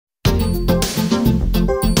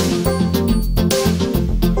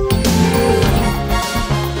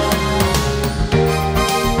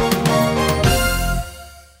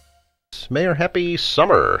Mayor, happy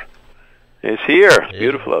summer. It's here.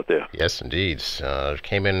 Beautiful out there. Yes, indeed.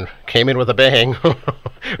 Came in with a bang.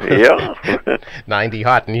 Yeah. 90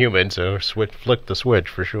 hot and humid, so flicked the switch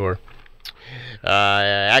for sure.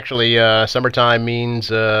 Actually, summertime means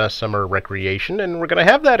summer recreation, and we're going to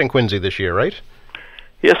have that in Quincy this year, right?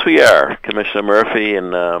 Yes, we are. Commissioner Murphy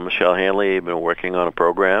and Michelle Hanley have been working on a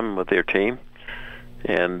program with their team,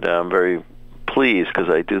 and I'm very pleased because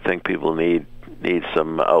I do think people need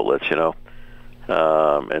some outlets,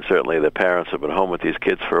 and certainly the parents have been home with these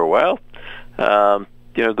kids for a while.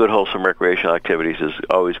 Good wholesome recreational activities is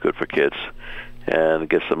always good for kids, and it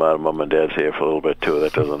gets them out of mom and dad's hair for a little bit too.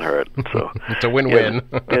 That doesn't hurt. So it's a win-win.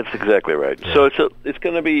 Yeah, that's exactly right. Yeah. So it's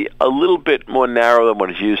going to be a little bit more narrow than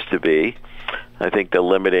what it used to be. I think they're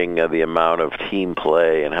limiting the amount of team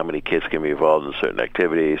play and how many kids can be involved in certain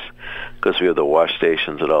activities because we have the wash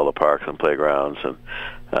stations at all the parks and playgrounds, and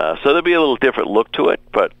so there'll be a little different look to it,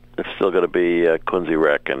 but it's still going to be Quincy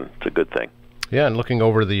Rec, and it's a good thing. Yeah, and looking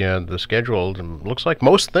over the schedule, it looks like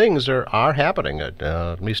most things are happening,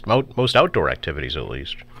 at least most outdoor activities, at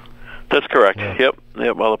least. That's correct. Yeah.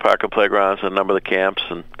 Yep. All the park and playgrounds, and a number of the camps,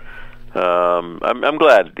 and I'm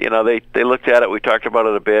glad. They looked at it. We talked about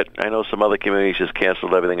it a bit. I know some other communities just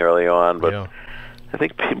canceled everything early on, but yeah. I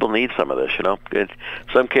think people need some of this. In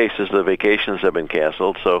some cases, the vacations have been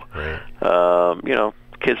canceled, so right.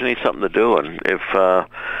 Kids need something to do, and if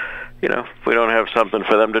we don't have something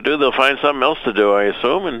for them to do, they'll find something else to do, I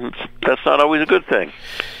assume, and that's not always a good thing.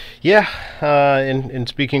 Yeah, in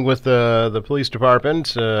speaking with the police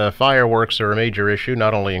department, fireworks are a major issue,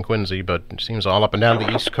 not only in Quincy, but it seems all up and down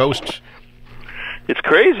the East Coast. It's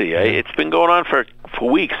crazy. It's been going on for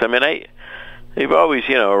weeks. I mean, they've always,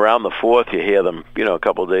 around the 4th, you hear them, a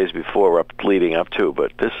couple of days before, leading up to,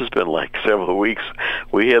 but this has been like several weeks.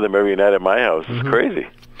 We hear them every night at my house. It's crazy.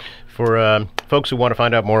 For folks who want to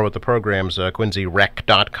find out more about the programs,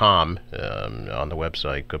 QuincyRec.com on the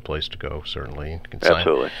website, good place to go, certainly. You can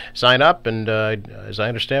Absolutely. Sign up, and as I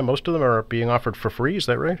understand, most of them are being offered for free, is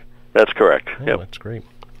that right? That's correct. Oh, yep. That's great.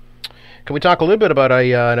 Can we talk a little bit about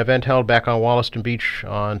an event held back on Wollaston Beach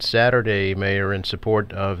on Saturday, Mayor, in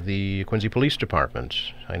support of the Quincy Police Department?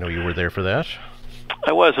 I know you were there for that.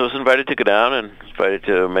 I was invited to go down and invited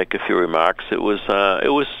to make a few remarks. It was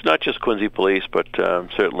not just Quincy Police, but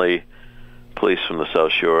certainly police from the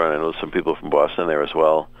South Shore, and I know some people from Boston there as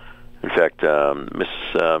well. In fact,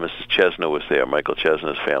 Mrs. Chesna was there, Michael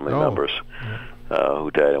Chesna's family members,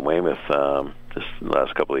 who died in Weymouth just in the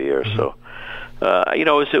last couple of years. So, it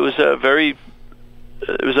was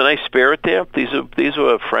a nice spirit there. These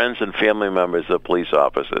were friends and family members of police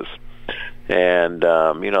officers. And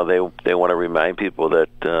they want to remind people that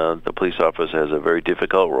the police officer has a very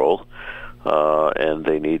difficult role, and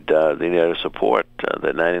they need our support.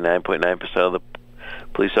 That 99.9% of the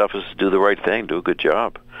police officers do the right thing, do a good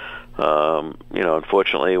job.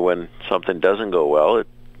 Unfortunately, when something doesn't go well, it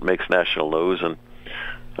makes national news, and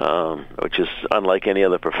which is unlike any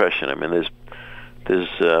other profession. I mean, there's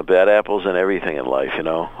bad apples in everything in life.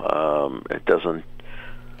 It doesn't.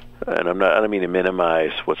 And I don't mean to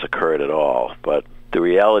minimize what's occurred at all, but the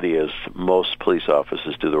reality is most police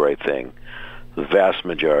officers do the right thing. The vast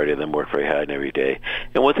majority of them work very hard every day,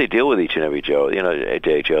 and what they deal with each and every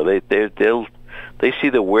day, Joe, they see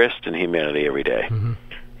the worst in humanity every day. Mm-hmm.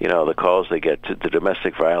 The calls they get, to the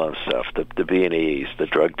domestic violence stuff, the B&Es, the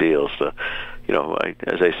drug deals.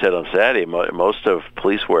 As I said on Saturday, most of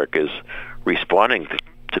police work is responding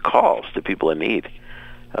to calls to people in need.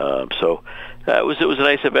 So it was a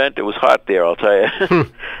nice event. It was hot there, I'll tell you,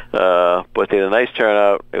 but they had a nice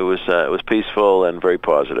turnout. It was peaceful and very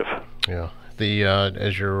positive. Yeah.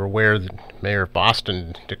 As you're aware, the mayor of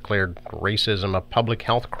Boston declared racism a public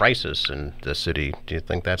health crisis in the city. Do you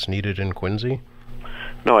think that's needed in Quincy?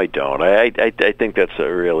 No, I don't. I think that's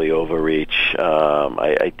a really overreach.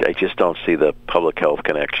 I just don't see the public health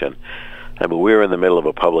connection. I mean, we're in the middle of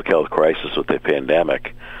a public health crisis with the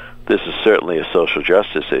pandemic. This is certainly a social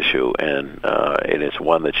justice issue, and it's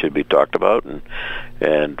one that should be talked about,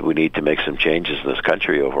 and we need to make some changes in this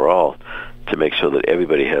country overall to make sure that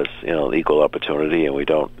everybody has equal opportunity, and we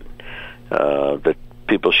don't that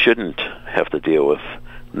people shouldn't have to deal with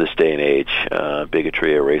in this day and age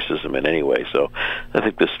bigotry or racism in any way. So I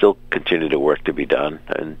think there's still continued work to be done,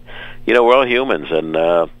 and we're all humans, and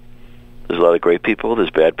there's a lot of great people,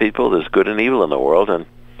 there's bad people, there's good and evil in the world, and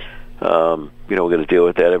we're going to deal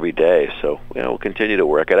with that every day. So, we'll continue to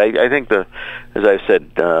work it. I think as I've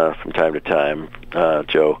said from time to time,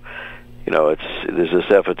 Joe, there's this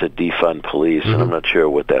effort to defund police, and I'm not sure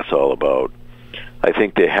what that's all about. I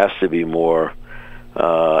think there has to be more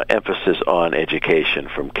emphasis on education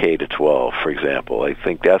from K to 12, for example. I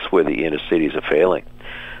think that's where the inner cities are failing.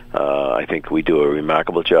 I think we do a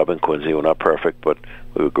remarkable job in Quincy. We're not perfect, but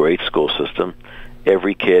we have a great school system.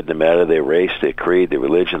 Every kid, no matter their race, their creed, their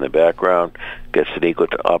religion, their background, gets an equal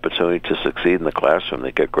opportunity to succeed in the classroom.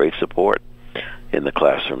 They get great support in the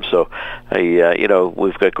classroom. So,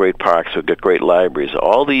 we've got great parks, we've got great libraries.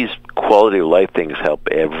 All these quality of life things help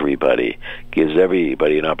everybody, gives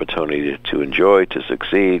everybody an opportunity to enjoy, to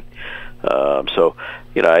succeed.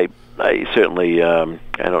 I certainly, I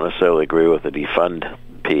don't necessarily agree with the defund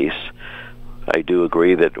piece. I do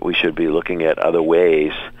agree that we should be looking at other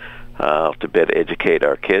ways to better educate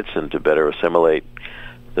our kids and to better assimilate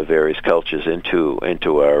the various cultures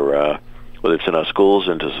into our, whether it's in our schools,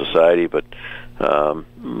 into society. But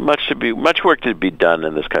much work to be done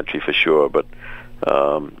in this country for sure. But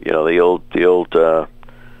the old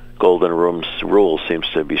golden rule seems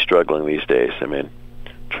to be struggling these days. I mean,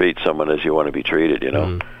 treat someone as you want to be treated.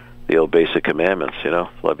 The old basic commandments.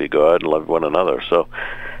 Love your God and love one another. So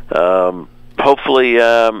hopefully,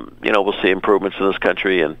 we'll see improvements in this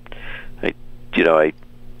country. And I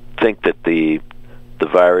think that the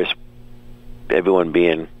virus, everyone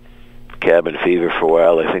being cabin fever for a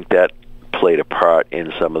while, I think that played a part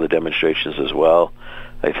in some of the demonstrations as well.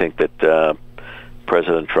 I think that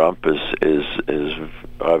President Trump is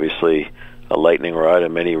obviously a lightning rod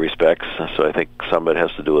in many respects, so I think some of it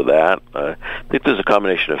has to do with that. I think there's a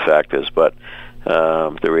combination of factors, but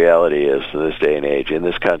the reality is, in this day and age, in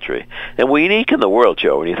this country, and we're unique in the world,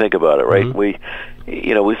 Joe, when you think about it, right?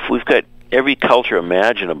 Mm-hmm. We've got every culture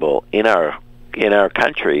imaginable in our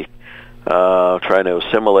country, trying to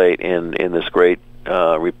assimilate in this great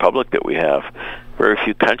republic that we have. Very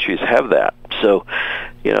few countries have that. So,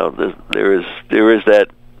 there is that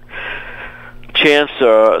chance,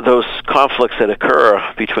 those conflicts that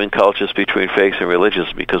occur between cultures, between faiths and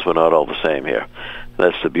religions, because we're not all the same here.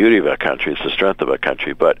 That's the beauty of our country. It's the strength of our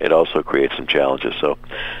country, but it also creates some challenges. So,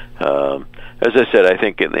 as I said, I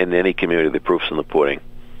think in any community, the proof's in the pudding.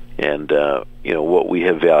 And, what we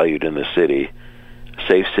have valued in the city,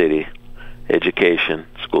 safe city, education,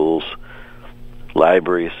 schools,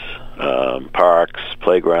 libraries, parks,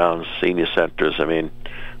 playgrounds, senior centers. I mean,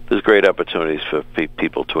 there's great opportunities for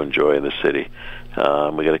people to enjoy in the city.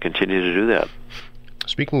 We got to continue to do that.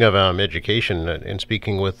 Speaking of education, and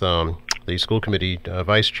speaking with the school committee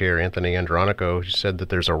vice chair, Anthony Andronico, he said that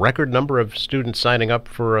there's a record number of students signing up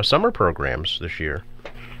for summer programs this year.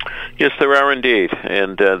 Yes, there are indeed,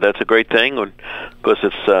 and that's a great thing. Of course,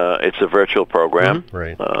 it's a virtual program. Mm-hmm.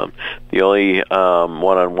 Right. The only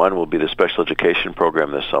one-on-one will be the special education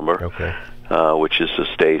program this summer, okay. Which is the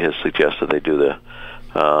state has suggested they do the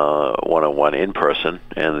one-on-one in person,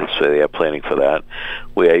 and so they are planning for that.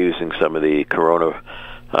 We are using some of the Corona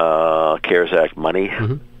CARES Act money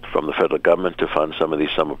mm-hmm. from the federal government to fund some of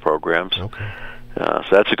these summer programs. Okay. So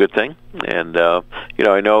that's a good thing. And,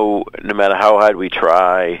 I know no matter how hard we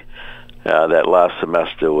try, that last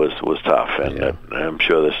semester was tough. And yeah. I'm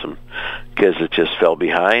sure there's some kids that just fell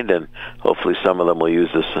behind, and hopefully some of them will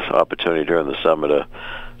use this opportunity during the summer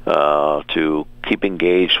to keep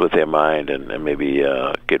engaged with their mind and maybe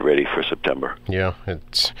get ready for September. Yeah.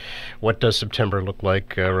 What does September look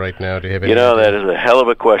like right now? Do you have any idea? That is a hell of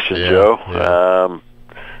a question, yeah, Joe. Yeah.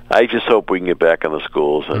 I just hope we can get back in the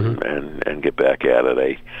schools and, mm-hmm. and get back at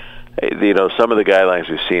it. Some of the guidelines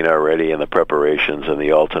we've seen already and the preparations and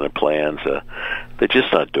the alternate plans, they're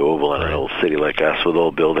just not doable in an old city like us with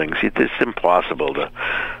old buildings. It's impossible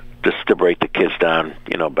to break the kids down,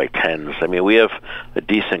 by tens. I mean, we have a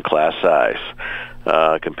decent class size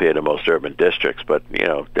compared to most urban districts, but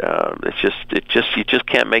you just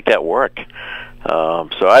can't make that work.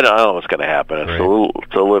 So I don't know what's going to happen.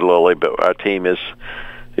 It's a little early, but our team is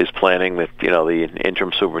planning that, the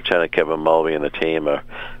interim superintendent, Kevin Mulvey, and the team are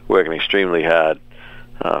working extremely hard,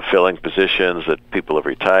 filling positions that people have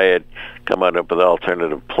retired, coming up with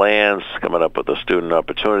alternative plans, coming up with the Student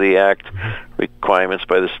Opportunity Act requirements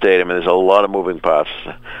by the state. I mean, there's a lot of moving parts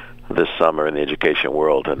this summer in the education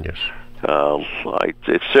world, and yes.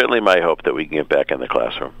 It's certainly my hope that we can get back in the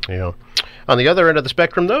classroom. Yeah. On the other end of the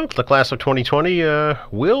spectrum, though, the class of 2020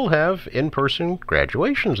 will have in-person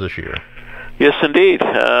graduations this year. Yes, indeed.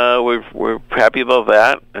 We're happy about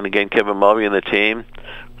that. And again, Kevin Mulvey and the team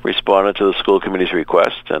responded to the school committee's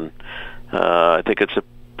request, and I think it's a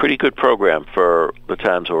pretty good program for the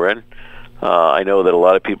times we're in. I know that a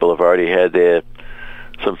lot of people have already had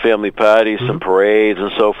some family parties, mm-hmm. some parades,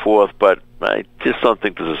 and so forth, but I just don't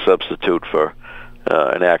think there's a substitute for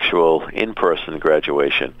an actual in-person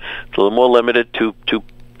graduation. It's a little more limited, two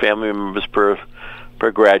family members per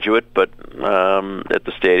per graduate, but at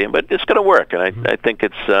the stadium. But it's going to work, and I think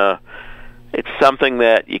it's something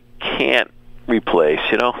that you can't replace.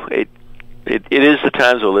 You know, it is the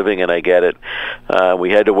times we're living in. I get it. We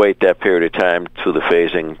had to wait that period of time through the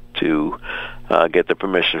phasing to get the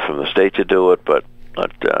permission from the state to do it, but I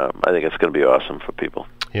think it's going to be awesome for people.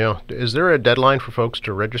 Yeah. Is there a deadline for folks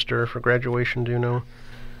to register for graduation? Do you know?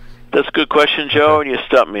 That's a good question, Joe, and you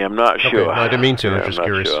stumped me. I'm not sure. No, I didn't mean to. Yeah, I'm just not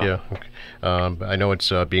curious. sure. Yeah. I know it's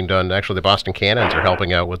being done. Actually, the Boston Cannons are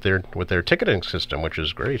helping out with their ticketing system, which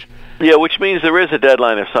is great. Yeah, which means there is a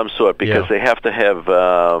deadline of some sort because they have to have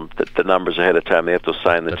the numbers ahead of time. They have to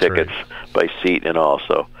sign the tickets by seat and all.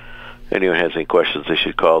 So anyone has any questions, they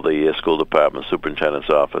should call the school department superintendent's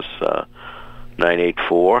office,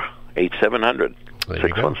 984-8700.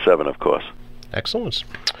 617, of course. Excellent.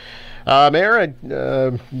 Mayor, I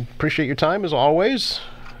appreciate your time as always.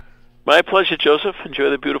 My pleasure, Joseph. Enjoy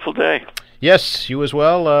the beautiful day. Yes, you as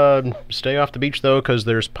well. Stay off the beach, though, because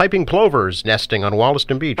there's piping plovers nesting on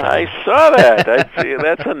Wollaston Beach. I saw that. I see.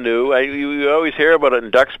 That's a new. You always hear about it in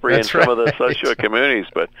Duxbury and some of the South Shore communities,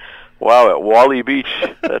 but wow, at Wally Beach,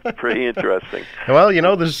 that's pretty interesting. Well, you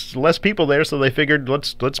know, there's less people there, so they figured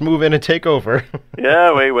let's move in and take over. Yeah,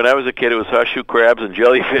 when I was a kid, it was horseshoe crabs and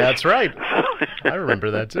jellyfish. That's right. I remember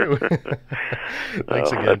that too.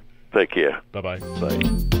 Thanks again. Take care. Bye-bye.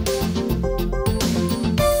 Bye.